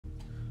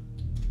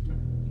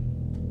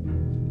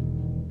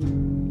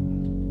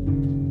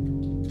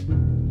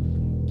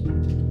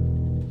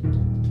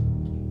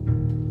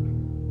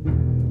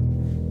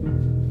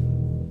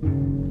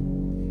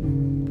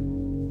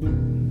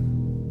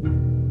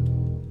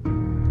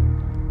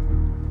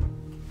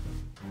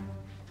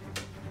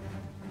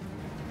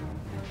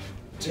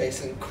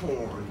Jason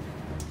Korn.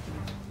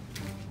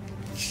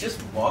 Did you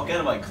just walk out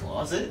of my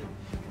closet?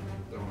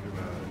 Don't worry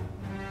about it.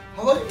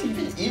 How long have you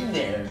been in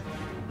there?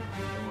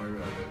 Don't worry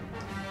about it.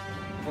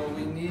 But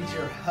we need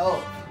your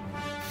help.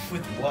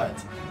 With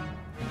what?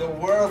 The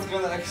world's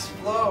gonna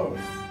explode.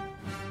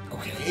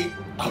 Okay,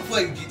 I'm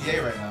playing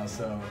GTA right now,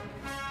 so.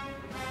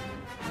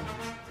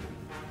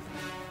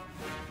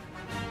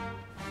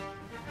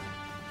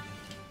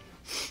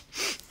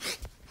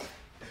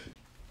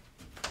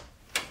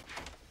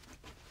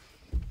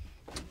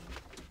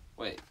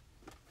 Wait,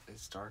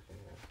 it's dark in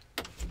here.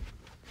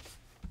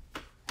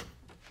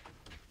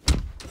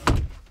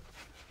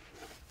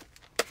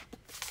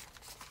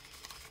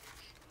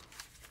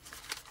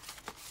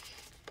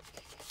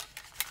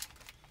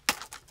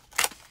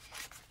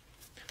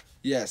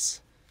 Yes.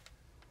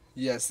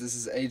 Yes, this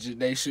is Agent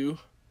Nashu.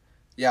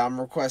 Yeah,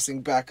 I'm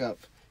requesting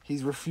backup.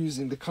 He's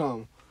refusing to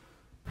come.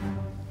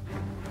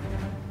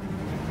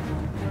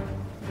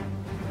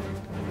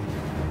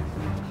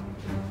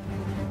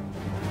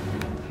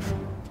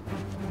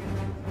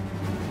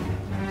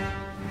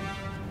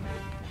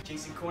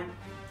 Jason Korn,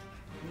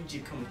 I need you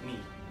to come with me.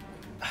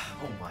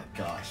 Oh my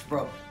gosh,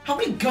 bro. How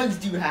many guns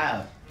do you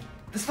have?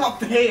 That's not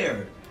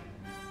fair.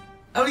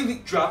 I don't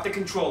even... Drop the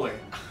controller.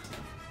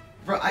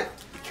 Bro,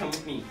 Come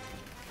with me.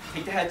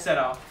 Take the headset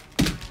off.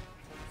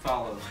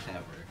 Follow.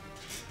 Whatever.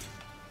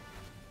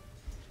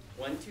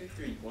 1, 2,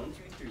 3. 1, 2,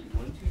 3.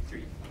 1, 2,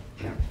 3.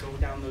 Now go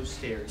down those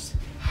stairs.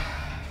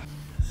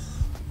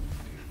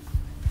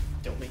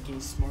 Don't make any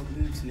smart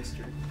moves,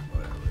 mister.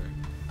 Whatever.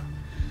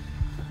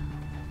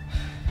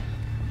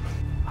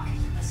 Okay,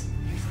 listen.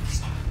 Here's the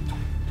stop.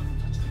 Don't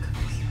touch the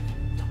cookies.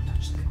 Don't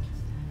touch the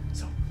cookies.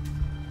 So,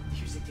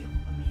 here's the deal.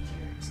 A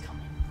meteor is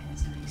coming, and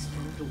it's gonna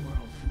explode the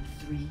world in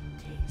 3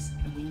 days,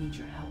 and we need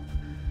your help.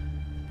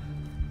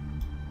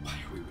 Why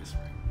are we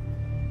whispering?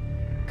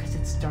 Because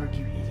it's dark,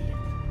 you idiot.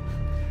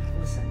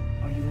 Listen,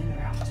 are you in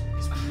or out?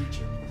 Because we need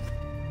you.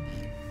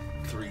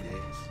 3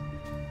 days.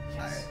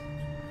 Yes.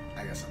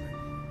 I guess I'm in.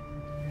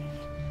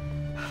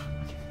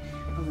 Okay.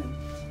 Well then,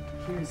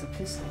 here's a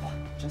pistol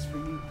just for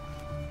you.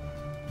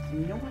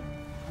 And you know what?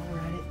 While we're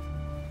at it,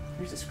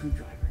 here's a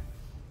screwdriver.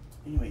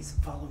 Anyways,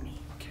 follow me.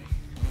 Okay.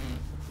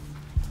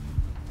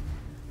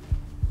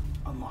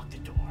 Unlock the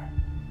door.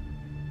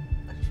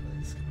 I just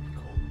realized it's gonna be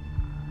cold.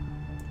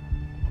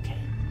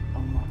 Okay,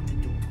 unlock the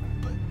door.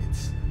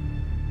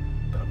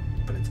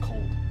 But it's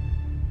cold.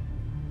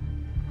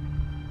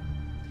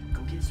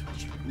 Go get a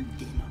sweatshirt and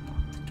then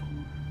unlock the door.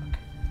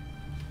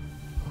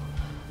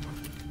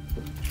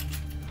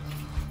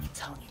 I'm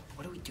telling you,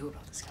 what do we do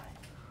about this guy?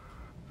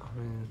 I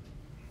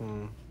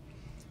mean,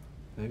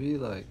 maybe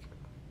like,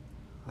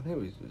 I think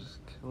we should just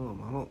kill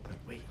him. I don't think.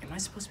 Wait, am I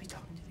supposed to be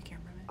talking to the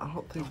cameraman? I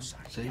don't think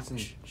sorry. Jason.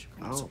 Yeah,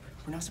 I don't.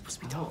 we're not supposed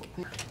to be I don't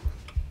talking.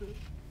 think.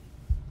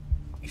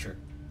 You sure?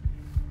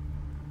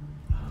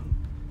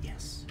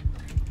 Yes.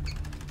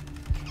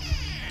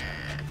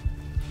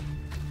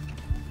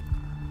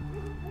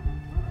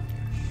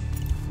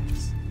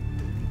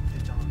 The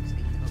dogs,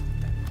 they know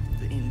that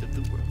the end of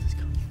the world is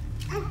coming.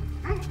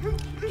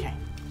 Okay,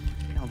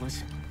 now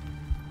listen.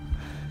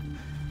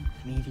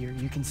 Meteor,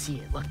 you can see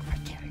it. Look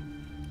right there.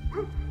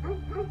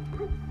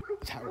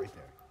 That right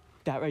there.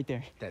 That right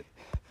there. That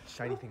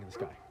shiny thing in the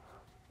sky.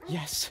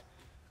 Yes.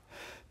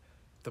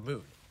 The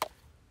moon.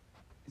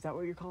 Is that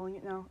what you're calling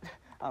it now?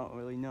 I don't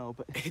really know,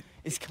 but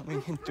it's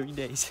coming in 3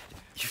 days.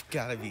 You've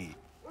gotta be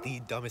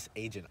the dumbest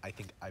agent I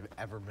think I've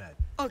ever met.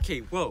 Okay,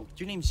 whoa.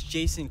 Your name's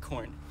Jason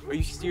Korn. Are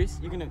you serious?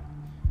 You're gonna...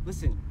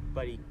 Listen,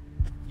 buddy.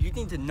 You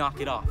need to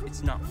knock it off.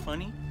 It's not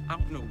funny. I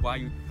don't know why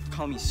you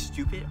call me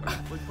stupid. Or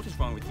what is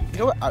wrong with you? You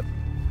know what?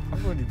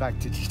 I'm going back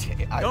to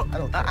GTA. I don't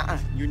care.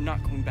 You're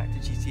not going back to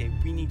GTA.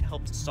 We need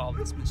help to solve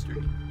this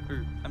mystery.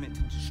 Or, I meant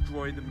to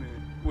destroy the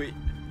moon. Wait.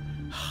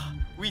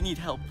 We need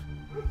help.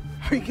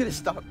 How are you gonna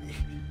stop me?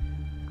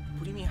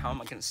 What do you mean, how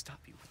am I gonna stop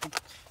you?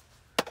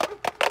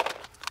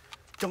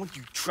 Don't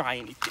you try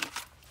anything.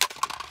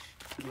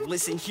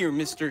 Listen here,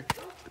 mister.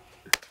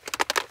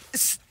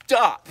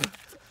 Stop!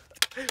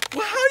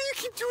 Well, how do you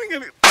keep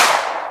doing it?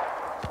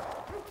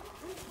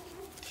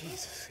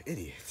 Jesus,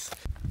 idiots.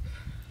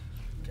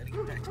 Gotta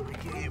get back to my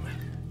game.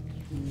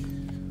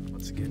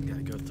 Once again,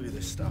 gotta go through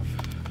this stuff.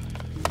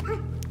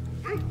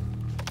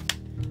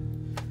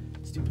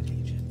 Stupid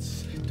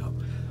agents.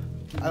 Dumb.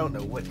 I don't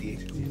know what the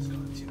agency is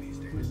going to these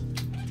days.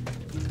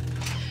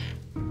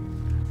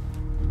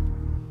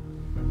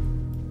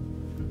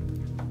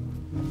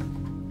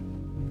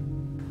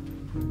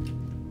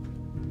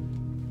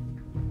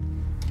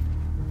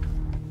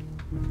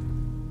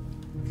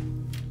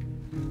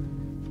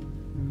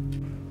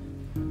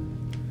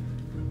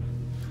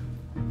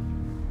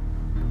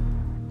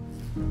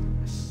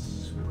 I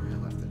swear I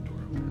left that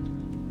door open.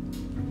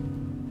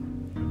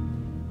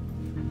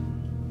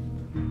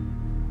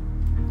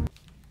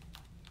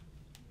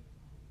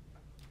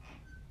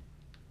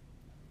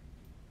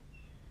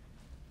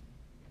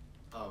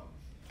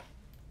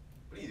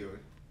 What are you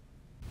doing?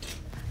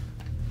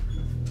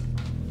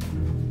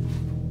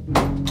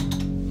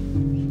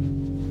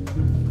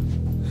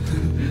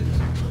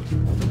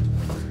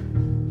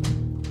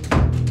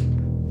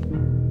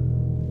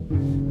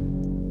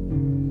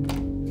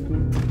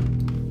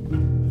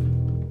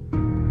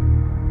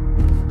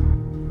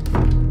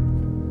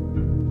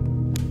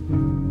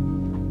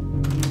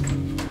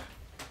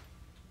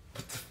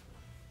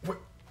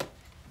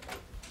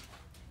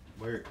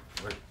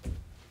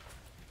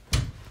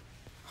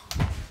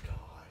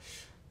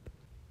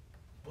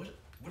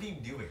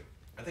 reviewing?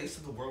 I thought you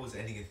said the world was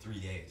ending in 3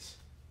 days.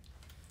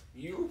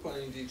 You were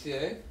playing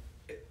GTA.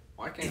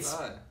 Why can't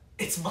I?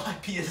 It's my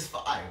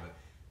PS5.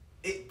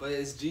 But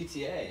it's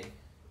GTA.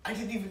 I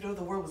didn't even know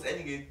the world was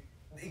ending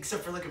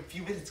except for like a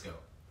few minutes ago.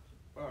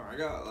 Bro, I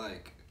got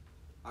like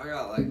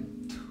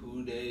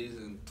 2 days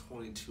and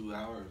 22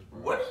 hours,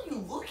 bro. What are you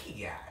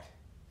looking at?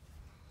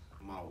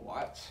 My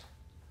watch.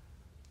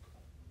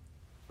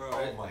 Bro,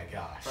 Oh my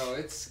gosh. Bro,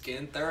 it's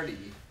skin 30.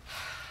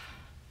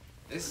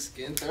 It's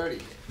skin 30.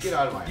 Get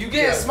out of my... You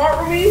getting smart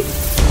with me?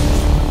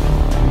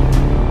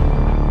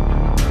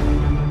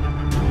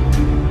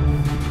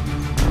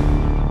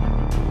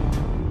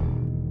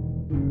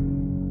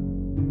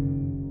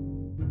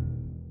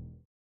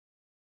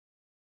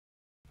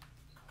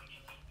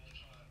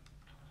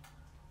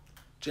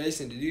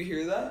 Jason, did you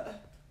hear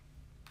that?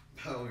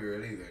 I don't hear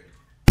anything.